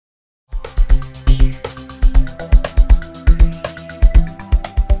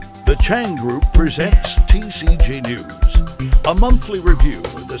Chang Group presents TCG News, a monthly review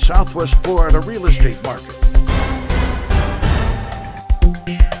of the Southwest Florida real estate market.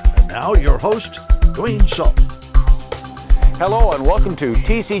 And now your host, Dwayne Sultan. Hello and welcome to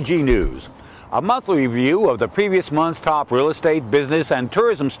TCG News, a monthly review of the previous month's top real estate, business, and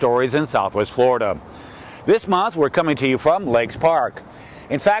tourism stories in Southwest Florida. This month we're coming to you from Lakes Park.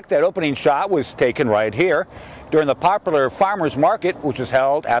 In fact, that opening shot was taken right here during the popular farmers market, which is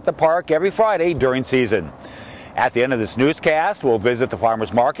held at the park every Friday during season. At the end of this newscast, we'll visit the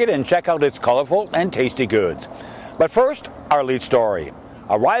farmers market and check out its colorful and tasty goods. But first, our lead story,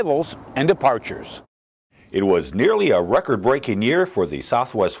 arrivals and departures. It was nearly a record-breaking year for the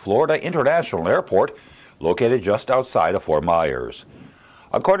Southwest Florida International Airport, located just outside of Fort Myers.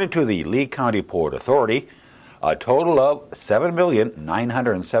 According to the Lee County Port Authority, a total of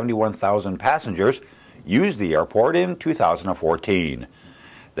 7,971,000 passengers used the airport in 2014.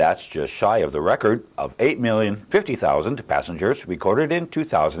 That's just shy of the record of 8,050,000 passengers recorded in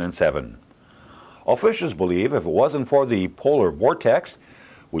 2007. Officials believe if it wasn't for the polar vortex,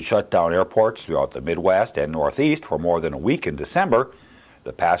 which shut down airports throughout the Midwest and Northeast for more than a week in December,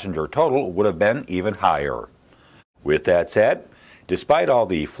 the passenger total would have been even higher. With that said, despite all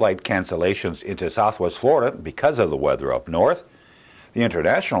the flight cancellations into Southwest Florida because of the weather up north, the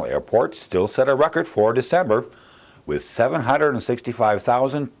international airport still set a record for December, with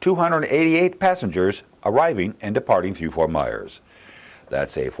 765,288 passengers arriving and departing through Fort Myers.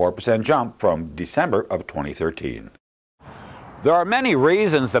 That's a 4% jump from December of 2013. There are many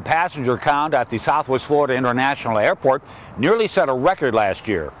reasons the passenger count at the Southwest Florida International Airport nearly set a record last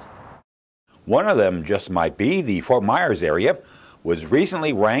year. One of them just might be the Fort Myers area was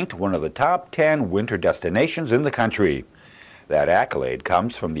recently ranked one of the top 10 winter destinations in the country. That accolade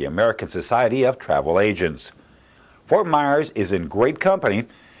comes from the American Society of Travel Agents. Fort Myers is in great company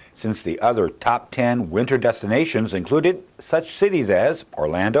since the other top 10 winter destinations included such cities as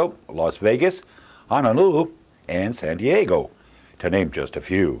Orlando, Las Vegas, Honolulu, and San Diego, to name just a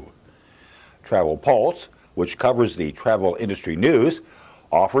few. Travel Pulse, which covers the travel industry news,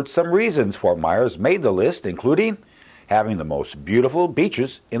 offered some reasons Fort Myers made the list, including having the most beautiful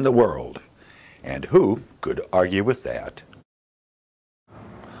beaches in the world. And who could argue with that?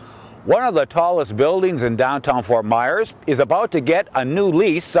 One of the tallest buildings in downtown Fort Myers is about to get a new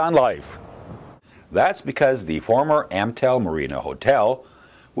lease on life. That's because the former Amtel Marina Hotel,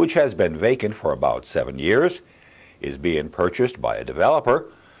 which has been vacant for about 7 years, is being purchased by a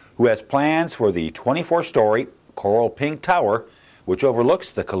developer who has plans for the 24-story Coral Pink Tower, which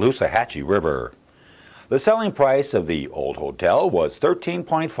overlooks the Caloosahatchee River. The selling price of the old hotel was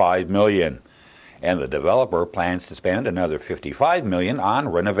 $13.5 million, and the developer plans to spend another $55 million on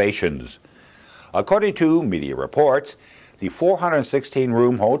renovations. According to media reports, the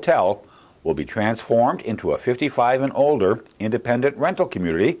 416-room hotel will be transformed into a 55 and older independent rental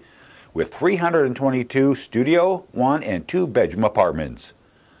community with 322 studio, 1- and 2-bedroom apartments.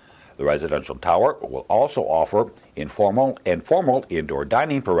 The residential tower will also offer informal and formal indoor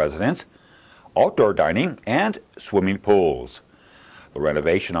dining for residents, outdoor dining, and swimming pools. The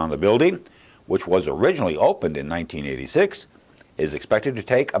renovation on the building, which was originally opened in 1986, is expected to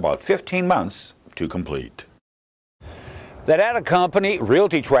take about 15 months to complete. The data company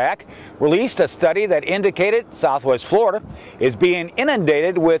RealtyTrack released a study that indicated Southwest Florida is being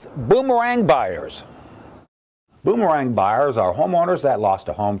inundated with boomerang buyers. Boomerang buyers are homeowners that lost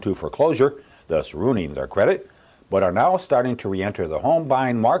a home to foreclosure, thus ruining their credit, but are now starting to re-enter the home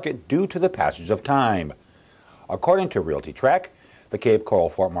buying market due to the passage of time. According to RealtyTrack, the Cape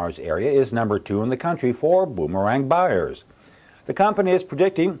Coral-Fort Myers area is number 2 in the country for boomerang buyers. The company is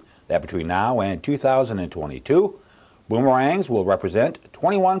predicting that between now and 2022, boomerangs will represent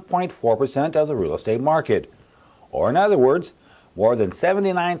 21.4% of the real estate market, or in other words, more than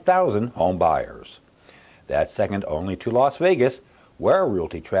 79,000 home buyers. That's second only to Las Vegas, where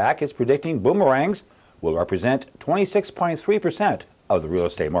RealtyTrack is predicting boomerangs will represent 26.3% of the real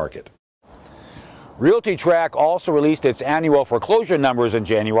estate market. RealtyTrack also released its annual foreclosure numbers in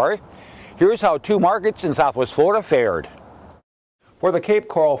January. Here's how 2 markets in Southwest Florida fared. For the Cape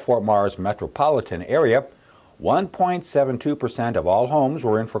Coral-Fort Myers metropolitan area, 1.72% of all homes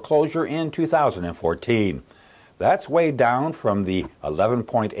were in foreclosure in 2014. That's way down from the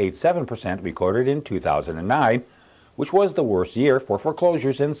 11.87% recorded in 2009, which was the worst year for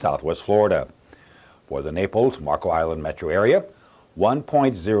foreclosures in Southwest Florida. For the Naples-Marco Island metro area,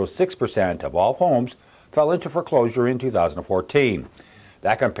 1.06% of all homes fell into foreclosure in 2014.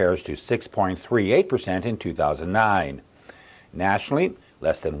 That compares to 6.38% in 2009. Nationally,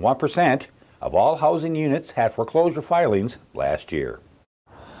 less than 1% of all housing units had foreclosure filings last year.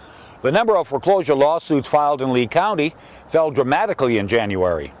 The number of foreclosure lawsuits filed in Lee County fell dramatically in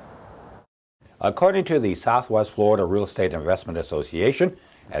January. According to the Southwest Florida Real Estate Investment Association,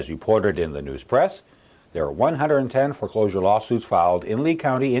 as reported in the news press, there are 110 foreclosure lawsuits filed in Lee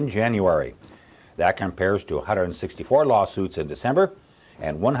County in January. That compares to 164 lawsuits in December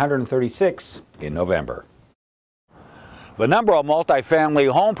and 136 in November. The number of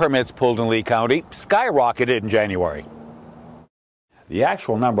multifamily home permits pulled in Lee County skyrocketed in January. The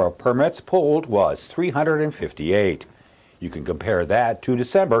actual number of permits pulled was 358. You can compare that to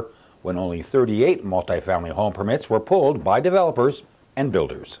December, when only 38 multifamily home permits were pulled by developers and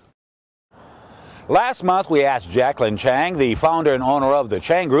builders. Last month, we asked Jacqueline Chang, the founder and owner of the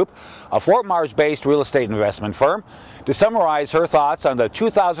Chang Group, a Fort Myers-based real estate investment firm, to summarize her thoughts on the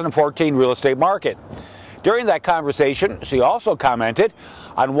 2014 real estate market. During that conversation, she also commented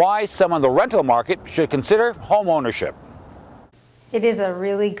on why some of the rental market should consider home ownership. It is a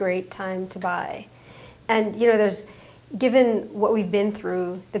really great time to buy. And given what we've been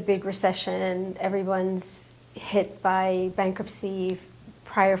through, the big recession, everyone's hit by bankruptcy,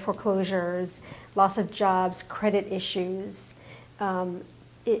 prior foreclosures, loss of jobs, credit issues,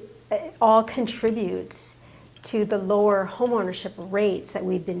 it all contributes to the lower homeownership rates that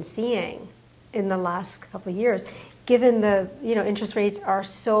we've been seeing in the last couple of years. Given the interest rates are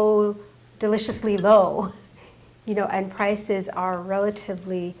so deliciously low, and prices are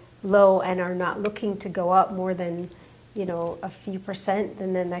relatively low and are not looking to go up more than a few percent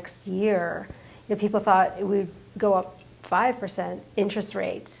in the next year. People thought it would go up 5% interest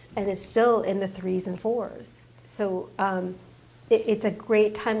rates, and it's still in the 3s and 4s. So it's a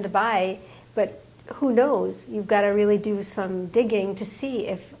great time to buy, but who knows? You've got to really do some digging to see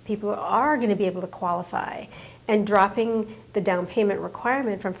if people are going to be able to qualify. And dropping the down payment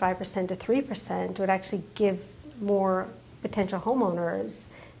requirement from 5% to 3% would actually give more potential homeowners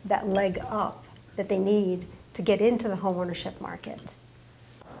that leg up that they need to get into the homeownership market.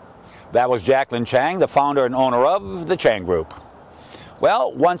 That was Jacqueline Chang, the founder and owner of the Chang Group.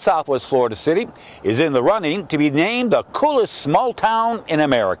 Well, one Southwest Florida city is in the running to be named the coolest small town in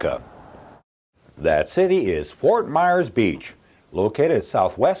America. That city is Fort Myers Beach, located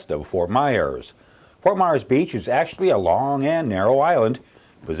southwest of Fort Myers. Fort Myers Beach is actually a long and narrow island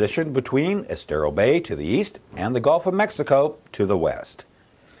positioned between Estero Bay to the east and the Gulf of Mexico to the west.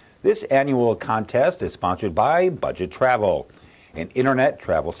 This annual contest is sponsored by Budget Travel, an internet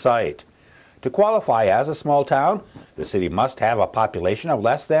travel site. To qualify as a small town, the city must have a population of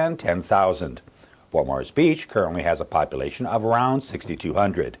less than 10,000. Fort Myers Beach currently has a population of around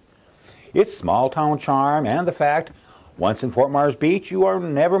 6,200. Its small town charm and the fact, once in Fort Myers Beach, you are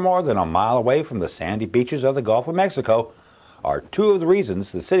never more than a mile away from the sandy beaches of the Gulf of Mexico, are two of the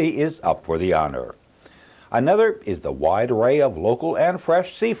reasons the city is up for the honor. Another is the wide array of local and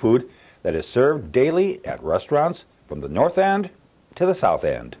fresh seafood that is served daily at restaurants from the north end to the south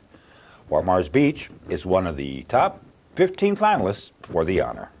end. Fort Myers Beach is one of the top 15 finalists for the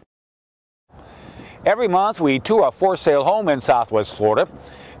honor. Every month we tour a for-sale home in Southwest Florida.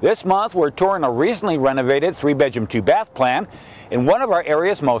 This month we're touring a recently renovated 3-bedroom, 2-bath plan in one of our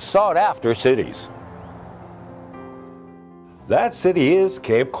area's most sought-after cities. That city is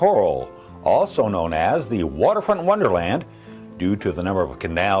Cape Coral, also known as the Waterfront Wonderland, due to the number of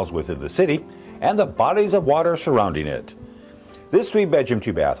canals within the city and the bodies of water surrounding it. This 3-bedroom,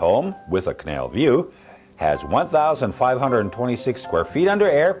 2-bath home, with a canal view, has 1,526 square feet under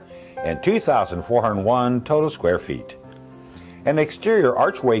air and 2,401 total square feet. An exterior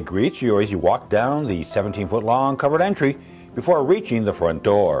archway greets you as you walk down the 17-foot-long covered entry before reaching the front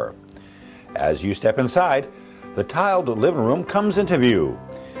door. As you step inside, the tiled living room comes into view.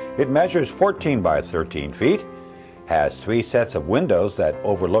 It measures 14 by 13 feet, has 3 sets of windows that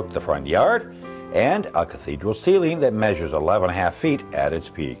overlook the front yard, and a cathedral ceiling that measures 11.5 feet at its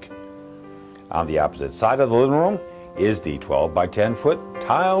peak. On the opposite side of the living room is the 12 by 10 foot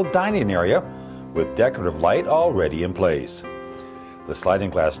tiled dining area with decorative light already in place. The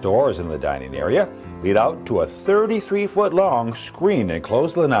sliding glass doors in the dining area lead out to a 33-foot-long screened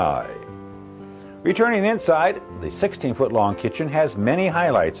enclosed lanai. Returning inside, the 16-foot-long kitchen has many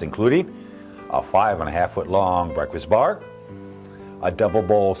highlights, including a 5.5-foot-long breakfast bar, a double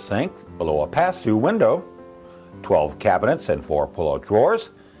bowl sink below a pass-through window, 12 cabinets and 4 pull-out drawers,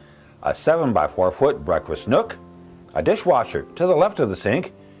 a 7 by 4 foot breakfast nook, a dishwasher to the left of the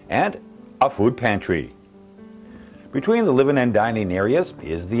sink, and a food pantry. Between the living and dining areas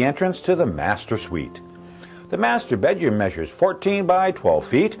is the entrance to the master suite. The master bedroom measures 14 by 12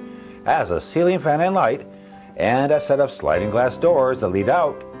 feet, has a ceiling fan and light, and a set of sliding glass doors that lead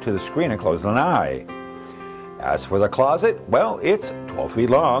out to the screen enclosed lanai. As for the closet, well, it's 12 feet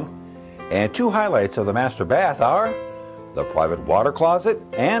long, And two highlights of the master bath are the private water closet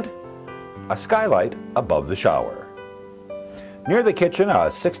and a skylight above the shower. Near the kitchen, a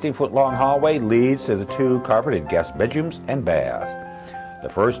 16-foot long hallway leads to the two carpeted guest bedrooms and bath. The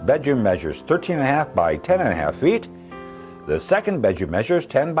first bedroom measures 13.5 by 10.5 feet. The second bedroom measures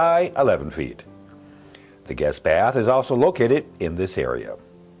 10 by 11 feet. The guest bath is also located in this area.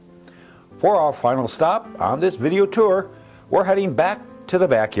 For our final stop on this video tour, we're heading back to the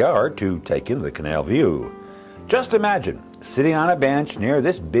backyard to take in the canal view. Just imagine sitting on a bench near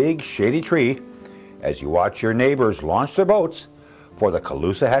this big shady tree as you watch your neighbors launch their boats for the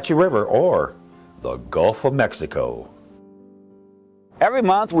Caloosahatchee River or the Gulf of Mexico. Every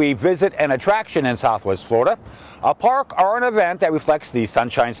month we visit an attraction in Southwest Florida, a park or an event that reflects the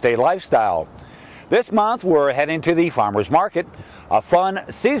Sunshine State lifestyle. This month we're heading to the Farmers Market, a fun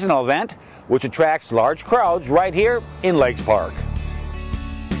seasonal event which attracts large crowds right here in Lakes Park.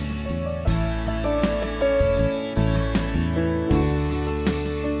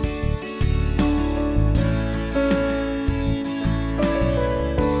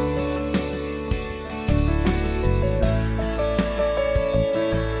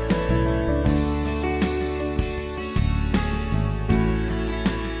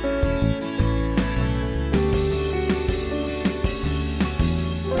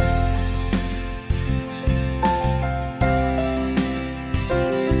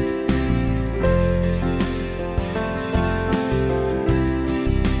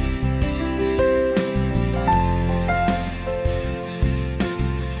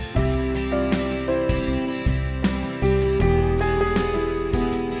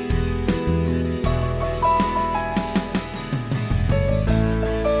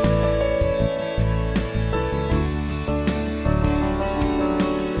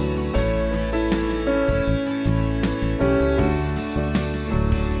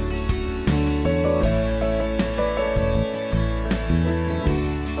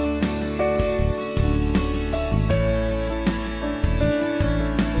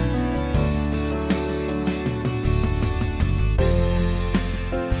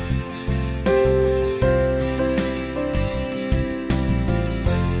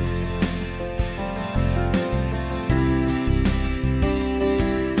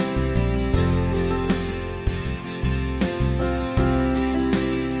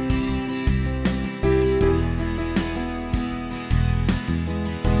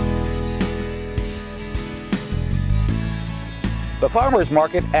 The Farmers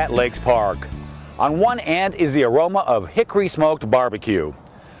Market at Lakes Park. On one end is the aroma of hickory smoked barbecue.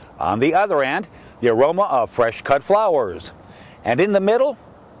 On the other end, the aroma of fresh cut flowers. And in the middle,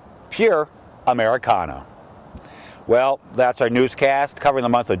 pure Americana. Well, that's our newscast covering the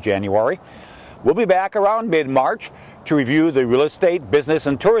month of January. We'll be back around mid-March to review the real estate, business,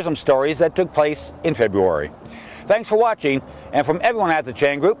 and tourism stories that took place in February. Thanks for watching, and from everyone at the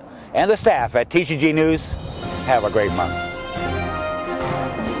Chan Group and the staff at TCG News, have a great month.